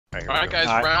Alright guys,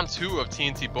 round 2 of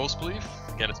TNT Bow Spleef.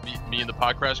 Again, it's me and the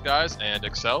Podcrash guys and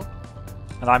Excel.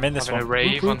 And I'm in this one. A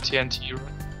rave on TNT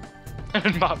run.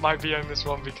 And Matt might be on this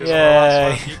one because Yay. on the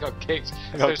last one he got kicked.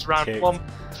 Got So it's round kicked. 1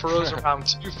 for us and round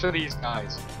 2 for these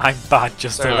guys. I'm bad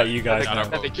just to So, let you guys let know. the-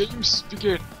 Let the games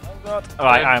begin.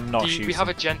 Alright, I'm not shooting. We have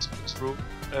a gentleman's rule.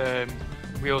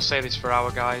 We all say this for our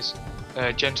guys.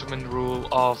 Gentleman rule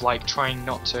of like trying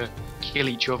not to kill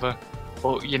each other,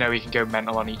 but you know we can go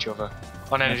mental on each other,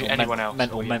 on anyone else.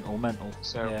 Mental.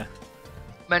 So Yeah.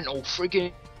 mental,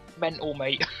 friggin' mental,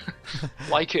 mate.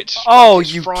 Like it. Oh, like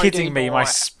it's you Friday kidding me? My night.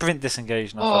 sprint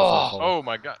disengaged. Oh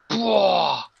my god.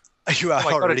 Oh Are you out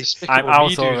my god, already? despicable I'm out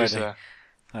me dude is already.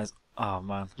 there. Oh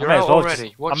man. You're I may out as well already.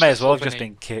 Just, Watch I may as well have this just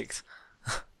opening. been kicked.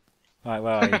 Right,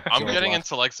 where are you? I'm Jord, getting lad?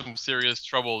 into like some serious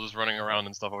trouble just running around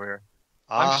and stuff over here.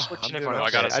 I'm just watching doing everyone Oh, I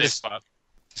got a okay. safe spot.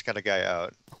 Just got a guy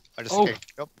out. I just Oh. almost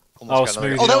Oh, got another smooth, guy. Oh,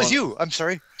 you that know was what? you. I'm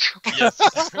sorry. Yes.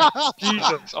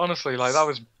 Jesus, honestly, like that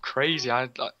was crazy.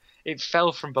 It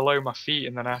fell from below my feet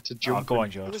and then I had to Oh, jump. go on,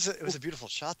 It Jord. was a beautiful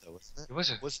shot though, wasn't it? It was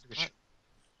a Was it? it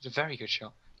was a very good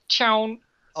shot. Chow.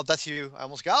 Oh, that's you. I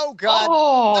almost got. Oh God.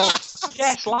 Oh,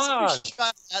 yes, Somebody lad.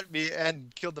 shot at me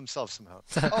and killed themselves somehow.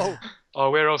 Oh, Oh,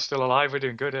 we're all still alive. We're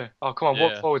doing good here. Oh, come on,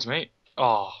 Yeah. walk forwards, mate.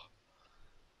 Oh.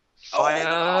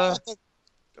 Fire.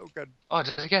 Oh God. Oh,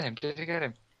 did I get him? Did I get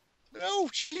him? No,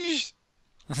 jeez.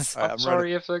 I'm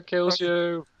sorry if that kills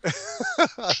you.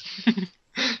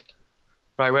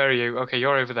 Right, where are you? Okay,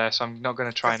 you're over there, so I'm not going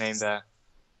to try and aim there.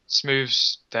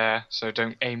 Smooth's there, so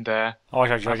don't aim there. Oh, I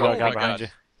got a Oh guy my behind God. you.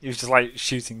 He was just like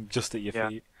shooting just at your Yeah.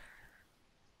 feet.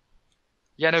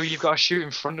 Yeah, no, you've got to shoot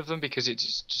in front of them because it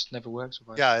just never works.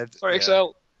 Yeah. Sorry, yeah.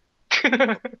 Excel.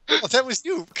 Oh, that was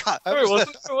you. God, No, it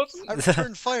wasn't. It wasn't. I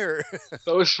returned fire.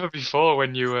 That was from before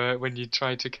when you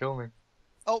tried to kill me.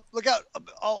 Oh, look out.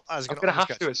 Oh, I was I'm gonna. gonna almost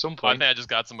have got to at some Oh, I point. think I just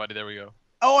got somebody. There we go.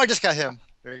 Oh, I just got him.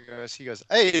 There he goes. He goes.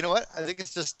 Hey, you know what? I think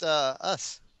it's just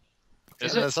us.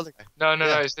 Is And it? this other guy. No,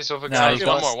 Yeah. it's this other No, guy. he's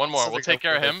One got- more. We'll something take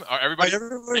care of else. him. Everybody,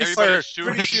 Everybody everybody fire. shoot.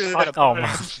 Everybody shoot at him. Oh man.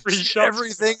 Free shots.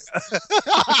 Everything.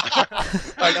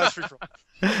 Alright, now it's free for all.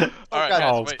 Alright, God.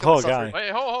 Oh, guys, wait. poor Suffering. guy.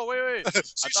 Wait, wait. I thought we were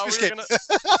Smoothscape.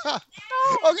 gonna.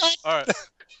 Oh God.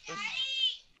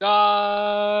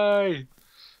 Alright. Die!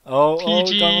 Oh,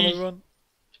 PG. down on the run.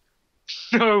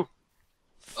 No!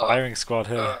 Firing squad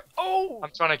here. Oh! I'm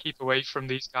trying to keep away from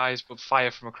these guys, but fire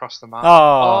from across the map.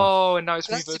 Oh. Oh, and now it's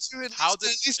me That's versus... the two- How did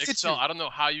at least get Excel? you. I don't know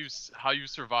how you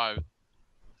survived.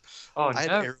 Oh, I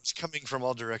had no. arrows coming from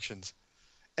all directions,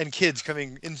 and kids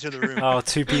coming into the room. Oh,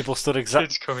 two people stood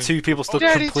Kids coming. Two people stood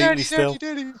Daddy, completely daddy, still.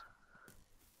 daddy, daddy.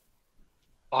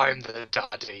 I'm the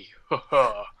daddy.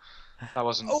 That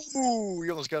wasn't... Oh, you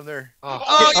almost got him there. Oh.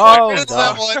 Oh, Oh, you missed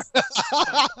that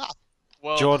one.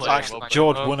 Well Jord, played, well played.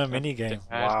 Jord won a minigame.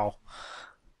 Dad. Wow.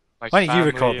 My Why didn't you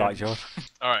family record that, and- Jord?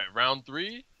 Alright, round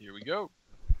 3. Here we go.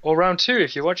 Or round 2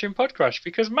 if you're watching Podcrash,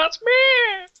 because Matt's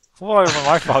me! Why when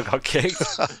my file got kicked?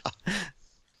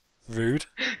 Rude.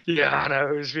 Yeah, I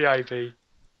know, it was VIP.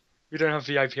 We don't have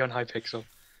VIP on Hypixel.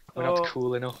 We're Oh. not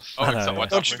cool enough. Oh, I know, Excel, yeah. watch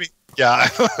Don't out you for me. mean? Yeah.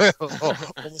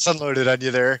 Almost unloaded on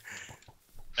you there.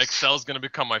 Excel's gonna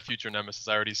become my future nemesis.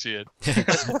 I already see it.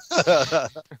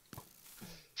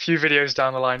 Few videos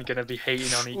down the line are going to be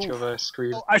hating on each other,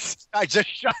 screaming. Oh, I just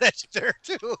shot at you there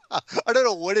too. I don't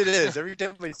know what it is. Every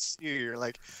time I see you, you're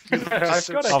like. I've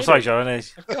got to I'm hit sorry, it. Jord.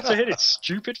 I've got to hit its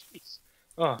stupid face.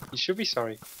 Oh, you should be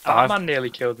sorry. Oh, That man nearly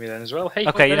killed me then as well. Hey,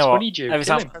 Okay, you know what? Honeydew. Every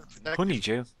Kill time- him.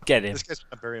 Honeydew, get him. This guy's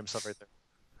gonna bury himself right there.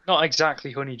 Not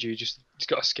exactly Honeydew, just he's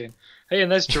got a skin. Hey,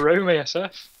 and there's Jerome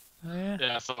ASF. Oh, yeah.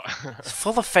 Yeah, so It's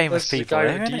full of famous There's the people guy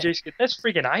there, with isn't DJ it? skin. There's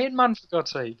friggin' Iron Man, for God's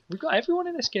sake. We've got everyone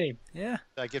in this game. Yeah.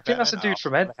 Did I get I think that's the Batman?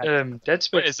 dude from Dead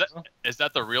Space. Wait, is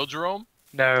that the real Jerome?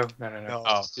 No. No,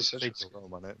 Oh. It's just, they just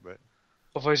roam on it, but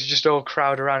otherwise, you just all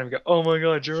crowd around and go, "Oh my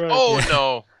God, Jerome!" Oh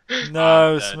no!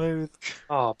 No, dead. smooth.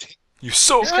 Oh, You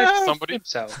suck. this guy Somebody-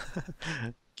 himself.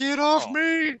 get off Oh.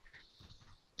 me!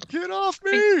 Get off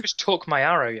He me! just took my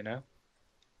arrow, you know.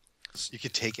 You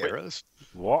could take arrows.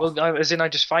 What? Well, as in I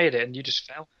just fired it and you just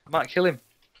fell. Matt, kill him.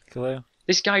 Hello?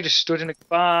 This guy just stood in a...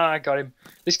 Ah, I got him.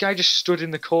 This guy just stood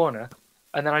in the corner,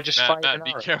 and then I just fired Matt, an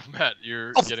be arrow. careful, Matt.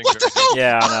 You're Oh, getting what very the hell?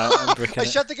 Yeah, I know. I'm bricking I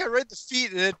it. shot the guy right in the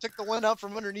feet, and it took the one out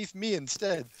from underneath me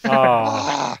instead. Oh.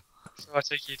 Ah, So I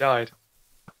think he died.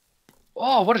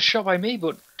 Oh, what a shot by me,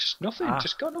 but just nothing. Ah.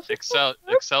 Just got nothing.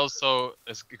 Excel's so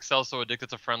addicted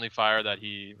to friendly fire that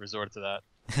he resorted to that.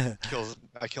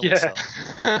 I killed Yeah. myself.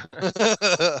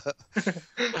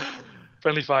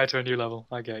 Friendly fire to a new level.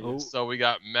 I get you. Oh. So we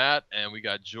got Matt and we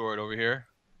got Jord over here.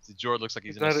 See, Jord looks like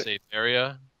he's in a Is that it? safe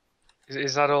area.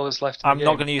 Is that all that's left? In I'm the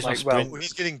not game? gonna use my Like, well, sprint. Oh,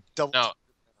 he's getting double. No,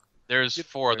 there's Get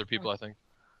 4 for other it. people, I think.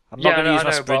 I'm not Yeah, going to no, use I my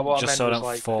know, but sprint what I just meant so I was don't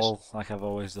like- fall like I've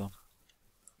always done.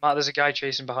 Matt, there's a guy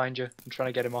chasing behind you. I'm trying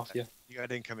to get him off you. You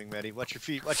got incoming, Maddie. Watch your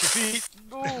feet. Watch your feet.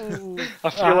 Ooh. I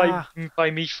feel like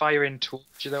by me firing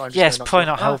towards you, though, I'm just Yeah, it's gonna knock probably you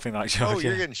not off. helping that shot. Oh,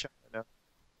 you're getting shot right now.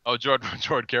 Oh, Jord,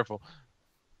 Jord, careful.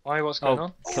 Why? What's going Oh.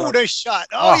 on? Oh, nice shot.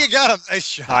 Oh, you got him. Nice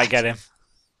shot. I get him.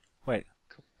 Wait,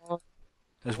 Come on.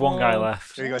 there's one guy Oh.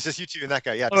 left. There you go. It's just you two and that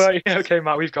guy. Yeah. Alright, yeah, okay,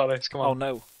 Matt, we've got this. Come Oh on.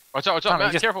 no. Watch out, Damn, he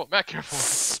Matt, just- careful, Matt, careful.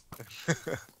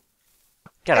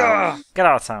 Get out. Get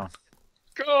out of town.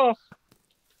 Go!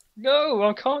 No,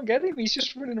 I can't get him. He's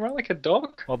just running around like a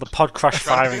dog. Well, the Podcrash Try to get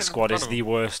firing in squad is front of the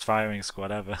worst firing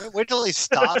squad ever. Wait till he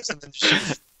stops and then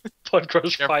shoots.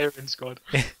 Podcrash Careful. firing squad.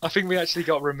 I think we actually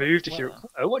got removed. If you're,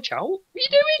 oh, watch out! What are you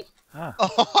doing? Ah.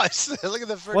 Oh, I see. Look at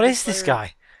the freaking What is this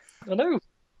fire. guy? I know.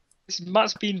 This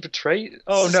Matt's been betrayed.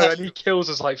 Oh This is no, how and he you- kills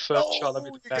us like first Oh, shot. That'd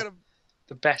be you the got best, him.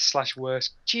 the best /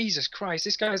 worst. Jesus Christ,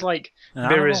 this guy's like An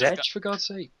Mirror's animal? Edge, for God's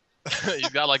sake. He's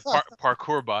got like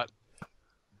parkour bot.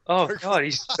 Oh God,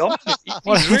 he's dominant.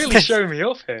 What He's is really this? showing me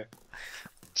up here.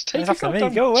 Just take He's a after me,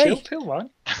 goddamn go away. chill pill, man.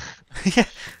 Yeah.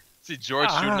 See George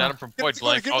shooting at him from point Give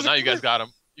us a blank. corner, Oh, give us a now you guys corner. got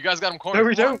him. You guys got him cornered. No,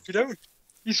 we Come on. don't. We don't.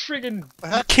 He's friggin'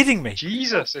 Are you kidding me?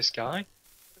 Jesus, this guy.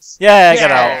 Yeah, get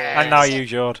out. Yes. And now you,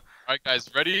 Jord. All right, guys,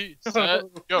 ready, set,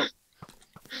 go.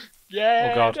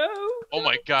 Yeah. Oh, God. No. Oh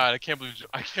my God, I can't believe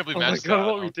Oh Matt my just God, got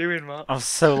what are out. we doing, Matt? I'm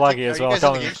so laggy Are as you well. guys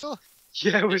in the Don't game me. still?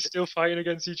 Yeah, we're still fighting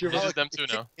against each other. It's just them two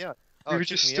now. Yeah. We were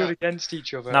just stood against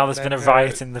each other. Now and there's been a then,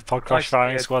 riot in the Podcrash I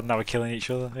firing scared. squad. Now we're killing each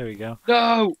other. Here we go.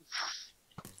 No!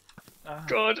 Ah.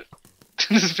 God.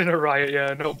 There's been a riot,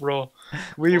 yeah, an uproar.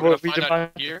 We We're gonna we find out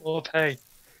demand here. more pay.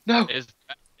 No! Is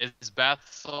bath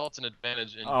salts an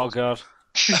advantage in? Oh god.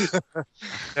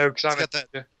 No, because I'm. Let's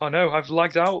get Oh no, I've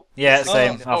lagged out. Yeah,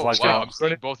 same. Oh, I've Oh lagged wow, out. I'm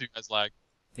seeing both of you guys lag.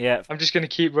 Yeah. I'm just gonna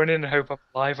keep running and hope I'm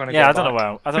alive when I Yeah, I get don't know back.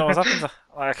 where. I don't know what's happened.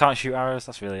 Like, I can't shoot arrows.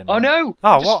 That's really Oh annoying. no! Oh,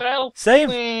 I just what? fell.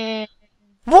 Same.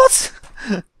 What?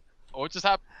 Oh, what just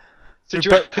happened? Did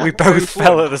We both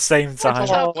fell at the same time.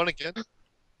 Oh. one again.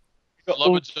 got Flubba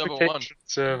ultimate Jubba kicked won. from the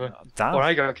server. Damn. Or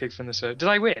I got kicked from the server. Did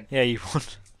I win? Yeah, you won.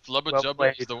 Flubba Well Jubba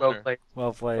played, is the well winner. played,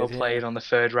 Well played. well yeah. played on the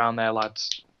third round there,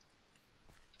 lads.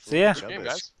 So yeah, Good game,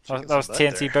 guys. that was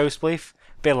TNT Bow Spleef.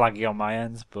 Bit laggy on my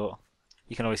end, but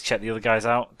you can always check the other guys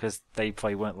out because they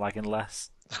probably weren't lagging less.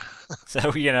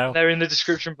 So you know, They're in the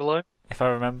description below. if I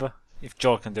remember, if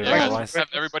Jord can do it Yeah, otherwise. guys, have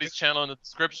everybody's channel in the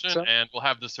description, So- and we'll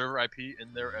have the server IP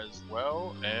in there as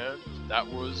well. And that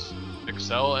was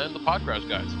Excel and the Podcrash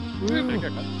guys. Take care,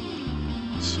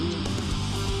 guys. Sweet.